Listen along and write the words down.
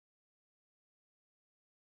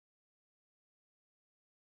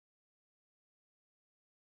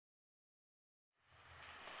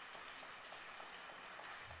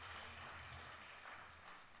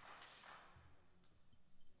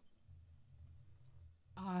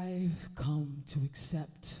to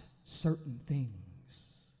accept certain things.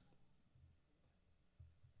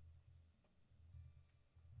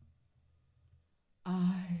 I've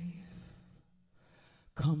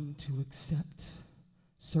come to accept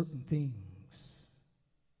certain things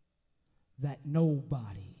that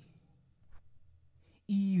nobody,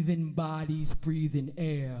 even bodies breathing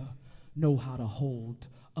air, know how to hold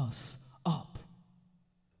us up.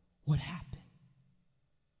 What happened?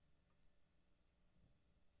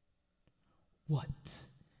 What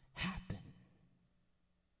happened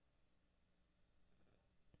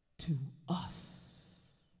to us?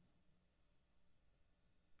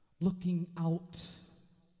 Looking out,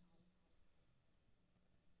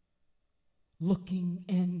 looking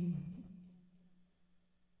in,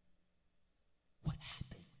 what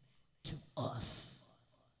happened to us?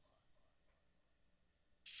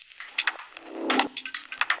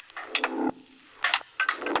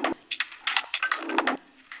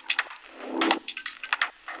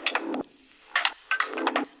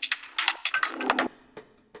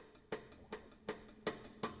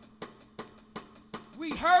 We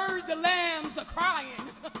heard the lambs are crying.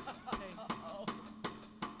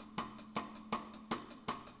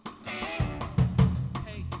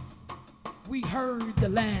 We heard the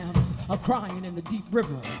lambs are crying in the deep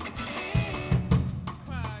river.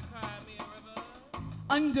 Cry, cry me a river.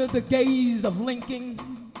 Under the gaze of Lincoln.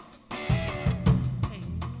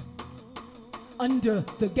 Under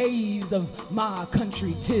the gaze of my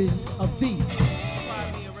country, 'tis of thee.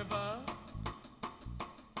 Cry me a river.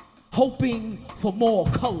 Hoping for more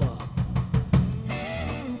color.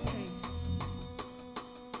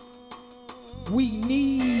 We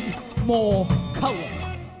need more color.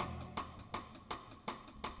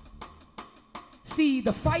 See,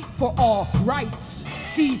 the fight for our rights,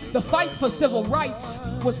 see, the fight for civil rights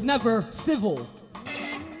was never civil.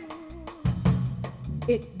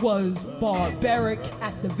 It was barbaric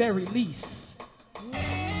at the very least.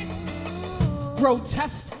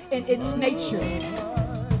 Grotesque in its nature.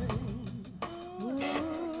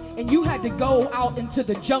 And you had to go out into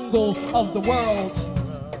the jungle of the world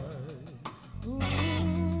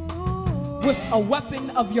with a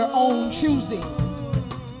weapon of your own choosing.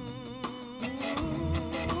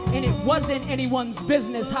 And it wasn't anyone's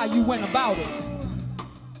business how you went about it.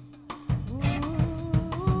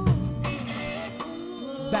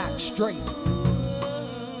 Back straight.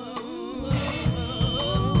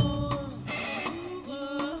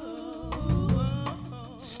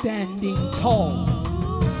 Standing tall.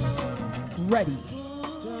 Ready.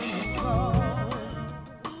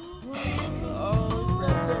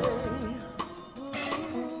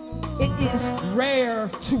 It is rare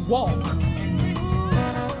to walk.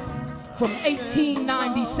 From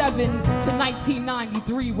 1897 to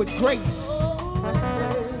 1993 with grace.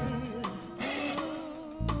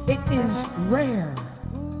 It is rare.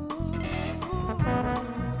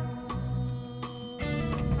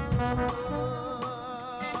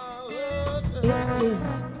 It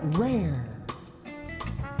is rare.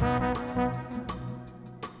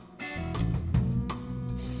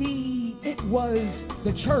 See, it was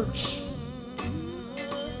the church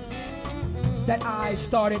that I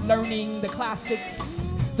started learning the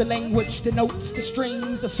classics, the language, the notes, the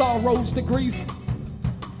strings, the sorrows, the grief.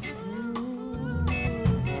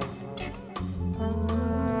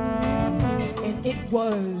 And it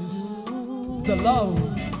was the love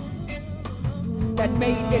that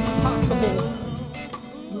made it possible.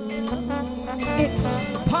 It's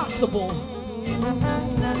possible.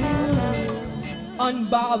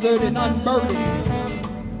 Unbothered and unburdened.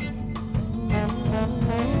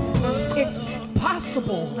 It's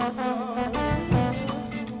possible.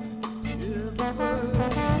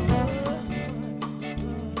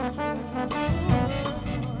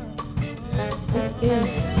 It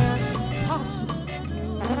is possible.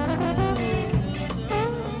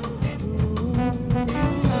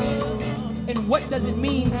 And what does it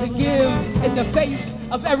mean to give in the face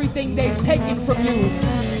of everything they've taken from you?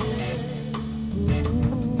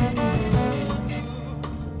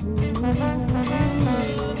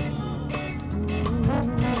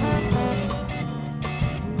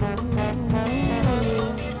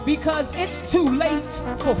 Because it's too late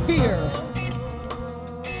for fear.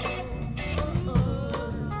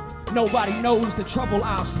 Nobody knows the trouble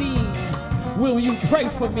I've seen. Will you pray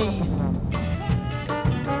for me?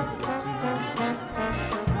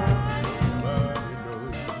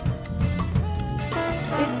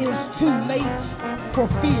 It is too late for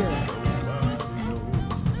fear.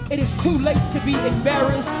 It is too late to be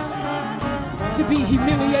embarrassed, to be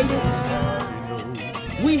humiliated.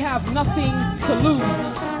 We have nothing to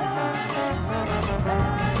lose.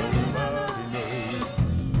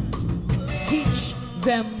 Teach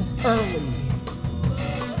them early.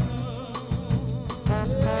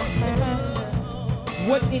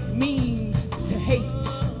 What it means to hate.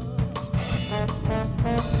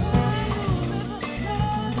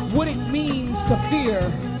 What it means to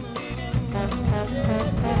fear.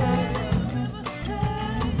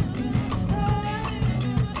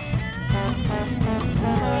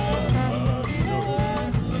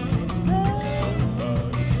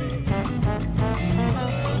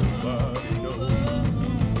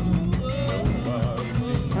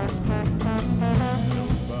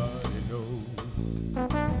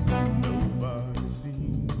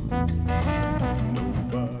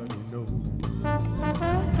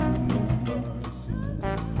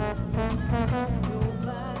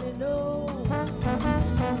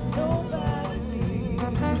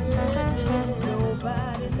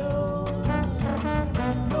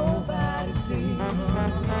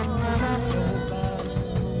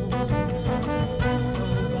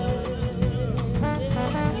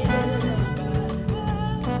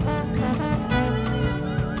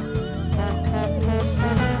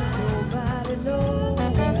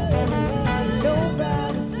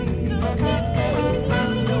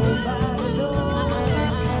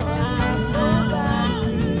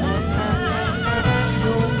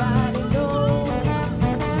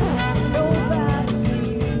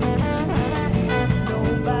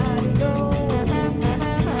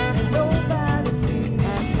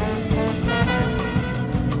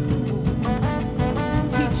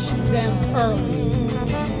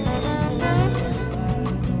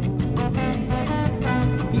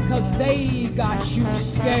 They got you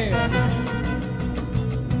scared.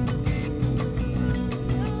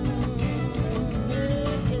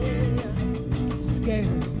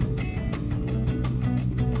 Scared.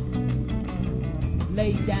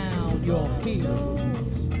 Lay down your fears.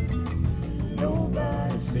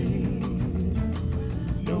 Nobody sees,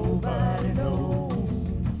 nobody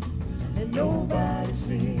knows, and nobody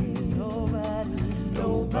sees,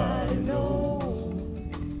 nobody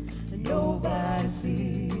knows, and nobody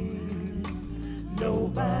sees.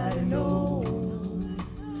 Nobody knows,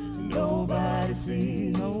 nobody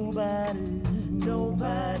sees, nobody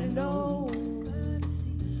knows,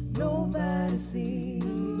 nobody sees,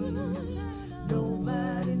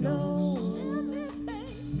 nobody knows,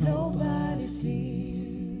 nobody sees.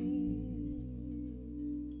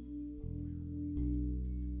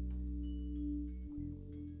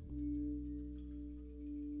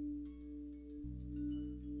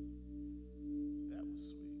 That was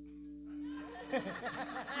sweet.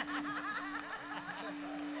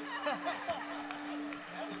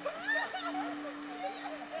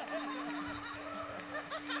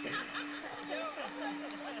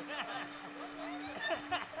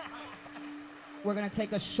 We're going to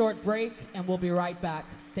take a short break and we'll be right back.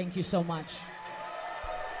 Thank you so much.